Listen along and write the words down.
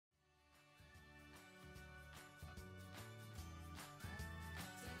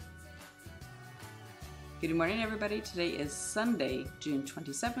Good morning, everybody. Today is Sunday, June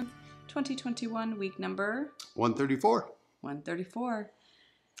 27th, 2021, week number 134. 134.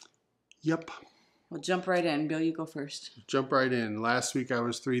 Yep. We'll jump right in. Bill, you go first. Jump right in. Last week I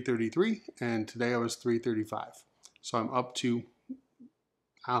was 333 and today I was 335. So I'm up to,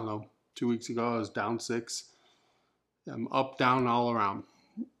 I don't know, 2 weeks ago I was down 6. I'm up, down, all around.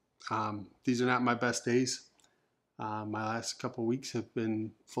 These are not my best days. My last couple of weeks have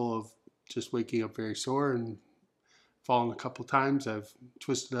been full of just waking up very sore and fallen a couple times. I've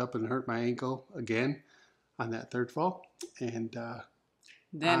twisted up and hurt my ankle again on that third fall. And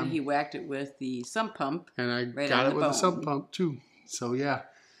then he whacked it with the sump pump. And I right got it with bone. a sump pump too. So yeah,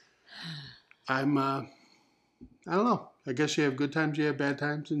 I don't know. I guess you have good times, you have bad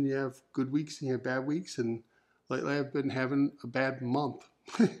times, and you have good weeks and you have bad weeks. And lately I've been having a bad month.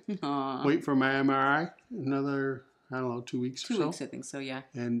 Wait for my MRI, another, I don't know, 2 weeks or so. 2 weeks, I think so, yeah.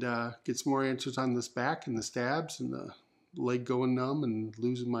 And get some more answers on this back and the stabs and the leg going numb and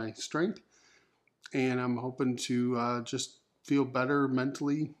losing my strength. And I'm hoping to just feel better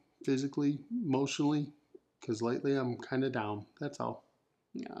mentally, physically, emotionally, because lately I'm kind of down. That's all.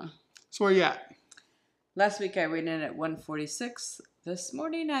 Yeah. So where you at? Last week I weighed in at 146. This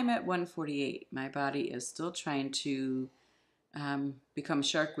morning I'm at 148. My body is still trying to become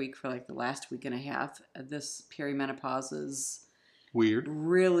Shark Week for like the last week and a half. This perimenopause is Weird.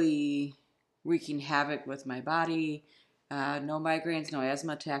 really wreaking havoc with my body. No migraines, no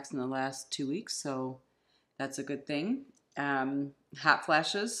asthma attacks in the last 2 weeks, so that's a good thing. Hot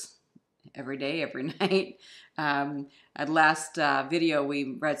flashes every day, every night. At last video,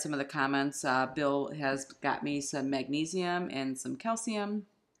 we read some of the comments. Bill has got me some magnesium and some calcium.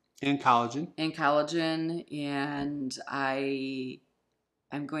 And collagen. And collagen. And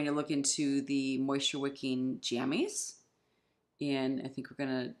I'm going to look into the moisture wicking jammies. And I think we're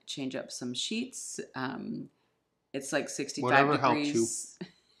going to change up some sheets. It's like 65 Whatever degrees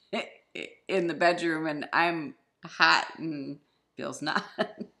in the bedroom, and I'm hot and Bill's not.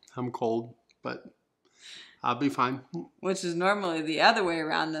 I'm cold, but I'll be fine. Which is normally the other way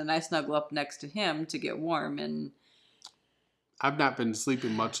around. Then I snuggle up next to him to get warm. And I've not been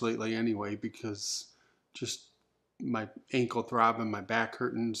sleeping much lately anyway because just my ankle throbbing, my back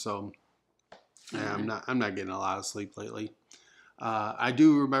hurting. So yeah, I'm not getting a lot of sleep lately. I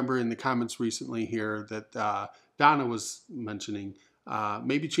do remember in the comments recently here that Donna was mentioning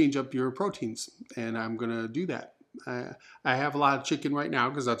maybe change up your proteins, and I'm going to do that. I have a lot of chicken right now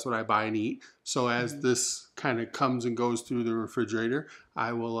because that's what I buy and eat. So as this kind of comes and goes through the refrigerator,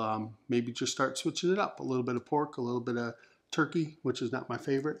 I will maybe just start switching it up. A little bit of pork, a little bit of turkey, which is not my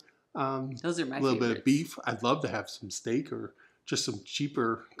favorite. Those are my A little favorites. bit of beef. I'd love to have some steak or just some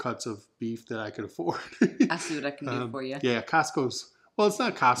cheaper cuts of beef that I could afford. I'll see what I can do for you. Yeah, Costco's, well, it's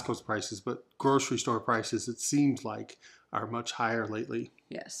not Costco's prices, but grocery store prices, it seems like, are much higher lately.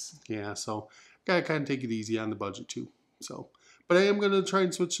 Yes. Yeah, so gotta kind of take it easy on the budget too. So, but I am gonna try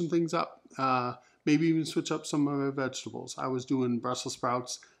and switch some things up. Maybe even switch up some of my vegetables. I was doing Brussels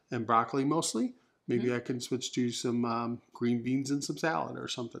sprouts and broccoli mostly. Maybe I can switch to some green beans and some salad or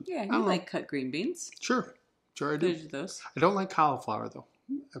something. Yeah, you like cut green beans. Sure I do. Those. I don't like cauliflower though.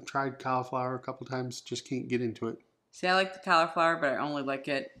 I've tried cauliflower a couple times, just can't get into it. See, I like the cauliflower, but I only like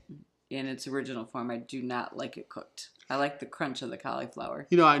it in its original form. I do not like it cooked. I like the crunch of the cauliflower.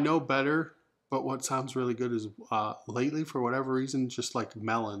 You know, I know better, but what sounds really good is lately, for whatever reason, just like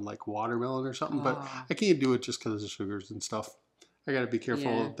melon, like watermelon or something. But I can't do it just because of the sugars and stuff. I got to be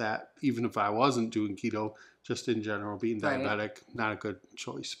careful of that. Even if I wasn't doing keto, just in general, being diabetic, not a good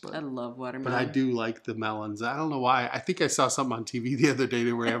choice. But I love watermelon. But I do like the melons. I don't know why. I think I saw something on TV the other day.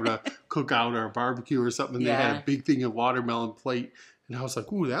 They were having a cookout or a barbecue or something. And they had a big thing of watermelon plate. And I was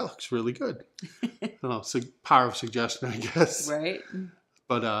like, ooh, that looks really good. I don't know. Power of suggestion, I guess. Right.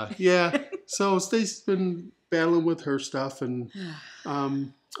 But yeah. So Stacey's been battling with her stuff. And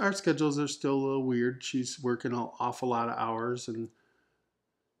our schedules are still a little weird. She's working an awful lot of hours. And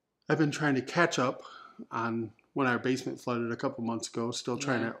I've been trying to catch up on when our basement flooded a couple months ago. Still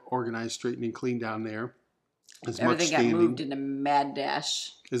trying to organize, straighten, and clean down there. Everything got moved in a mad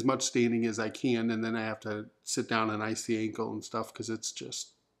dash. As much standing as I can, and then I have to sit down and ice the ankle and stuff because it's just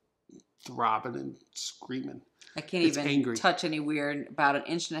throbbing and screaming. I can't even touch anywhere. About an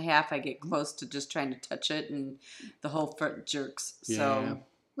inch and a half, I get close to just trying to touch it, and the whole foot jerks. Yeah. So,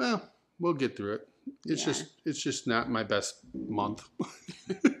 well, we'll get through it. It's just not my best month.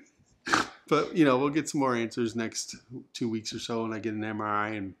 But, you know, we'll get some more answers next 2 weeks or so when I get an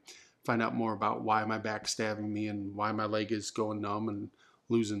MRI and find out more about why my back's stabbing me and why my leg is going numb and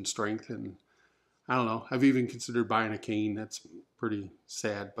losing strength. And I don't know. I've even considered buying a cane. That's pretty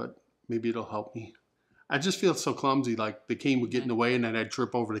sad, but maybe it'll help me. I just feel so clumsy. Like the cane would get in the way and then I'd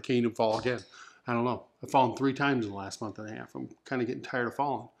trip over the cane and fall again. I don't know. I've fallen 3 times in the last month and a half. I'm kind of getting tired of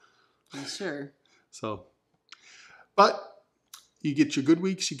falling. I'm sure. So, but you get your good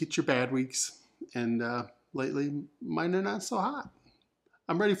weeks, you get your bad weeks. And lately, mine are not so hot.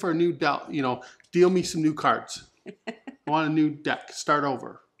 I'm ready for a new deal me some new cards. I want a new deck. Start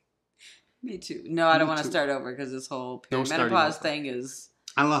over. Me too. No, I don't want to start over because this whole perimenopause thing is...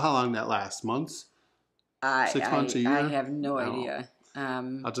 I don't know how long that lasts. Months? 6 months, a year? I have no idea.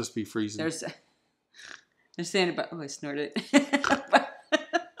 I'll just be freezing. They're saying about... Oh, I snorted.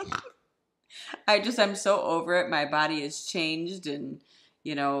 I'm so over it. My body has changed and,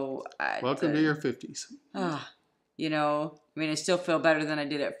 welcome to your 50s. I still feel better than I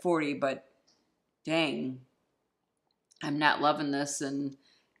did at 40, but dang, I'm not loving this. And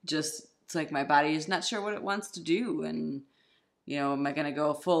just, it's like my body is not sure what it wants to do. And, am I going to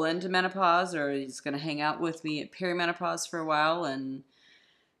go full into menopause or is it going to hang out with me at perimenopause for a while? And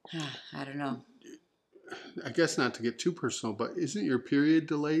I don't know. I guess not to get too personal, but isn't your period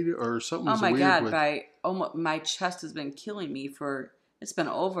delayed or something? Oh my God! My chest has been killing me it's been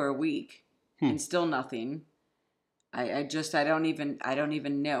over a week and still nothing. I don't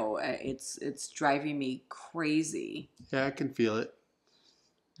even know. It's driving me crazy. Yeah, I can feel it.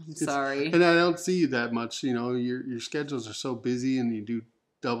 I'm sorry. And I don't see you that much. Your schedules are so busy and you do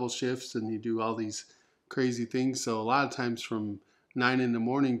double shifts and you do all these crazy things. So a lot of times from 9 in the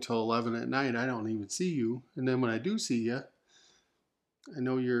morning till 11 at night, I don't even see you. And then when I do see you, I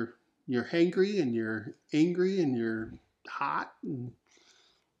know you're hangry and you're angry and you're hot and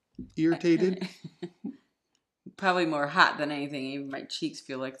irritated. Probably more hot than anything. Even my cheeks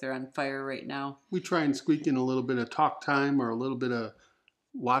feel like they're on fire right now. We try and squeak in a little bit of talk time or a little bit of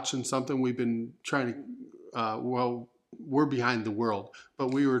watching something. We've been trying to, we're behind the world,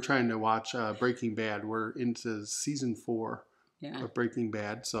 but we were trying to watch Breaking Bad. We're into season 4. Of Breaking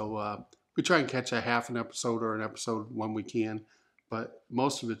Bad. So we try and catch a half an episode or an episode when we can. But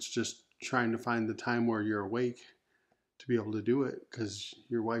most of it's just trying to find the time where you're awake to be able to do it because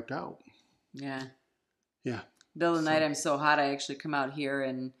you're wiped out. Yeah. Yeah. The night I'm so hot, I actually come out here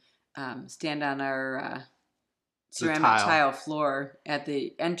and stand on our ceramic tile floor at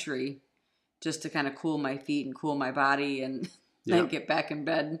the entry just to kind of cool my feet and cool my body and then get back in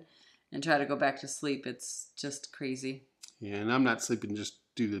bed and try to go back to sleep. It's just crazy. Yeah, and I'm not sleeping just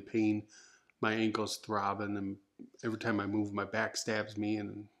due to the pain. My ankle's throbbing, and every time I move, my back stabs me,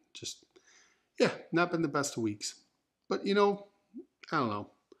 and just, not been the best of weeks. But, I don't know.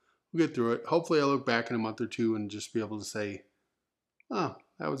 We'll get through it. Hopefully I'll look back in a month or two and just be able to say, oh,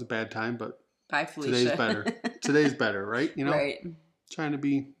 that was a bad time, but bye, Felicia. Today's better. Today's better, right? Right. Trying to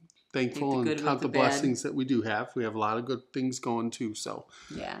be thankful and count the blessings that we do have. We have a lot of good things going, too, so.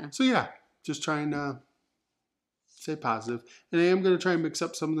 Yeah. So, just trying to stay positive. And I am going to try and mix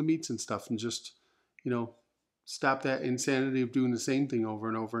up some of the meats and stuff and just, stop that insanity of doing the same thing over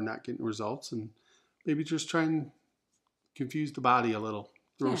and over and not getting results. And maybe just try and confuse the body a little.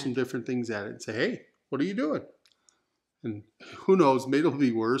 Throw some different things at it and say, hey, what are you doing? And who knows, maybe it'll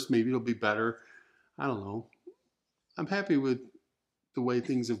be worse. Maybe it'll be better. I don't know. I'm happy with the way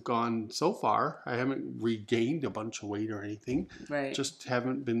things have gone so far. I haven't regained a bunch of weight or anything. Right. Just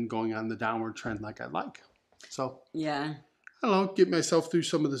haven't been going on the downward trend like I'd like. So, I don't know, get myself through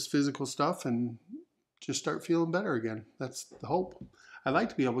some of this physical stuff and just start feeling better again. That's the hope. I'd like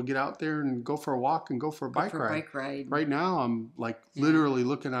to be able to get out there and go for a walk and go for a bike ride. Right now, I'm literally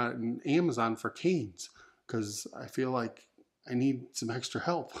looking at Amazon for canes because I feel like I need some extra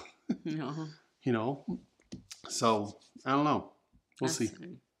help. So, I don't know. We'll see.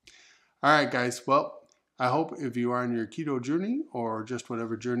 All right, guys. Well, I hope if you are on your keto journey or just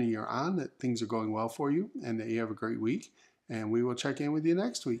whatever journey you're on, that things are going well for you and that you have a great week. And we will check in with you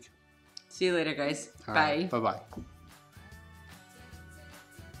next week. See you later, guys. All Bye. Right, bye-bye.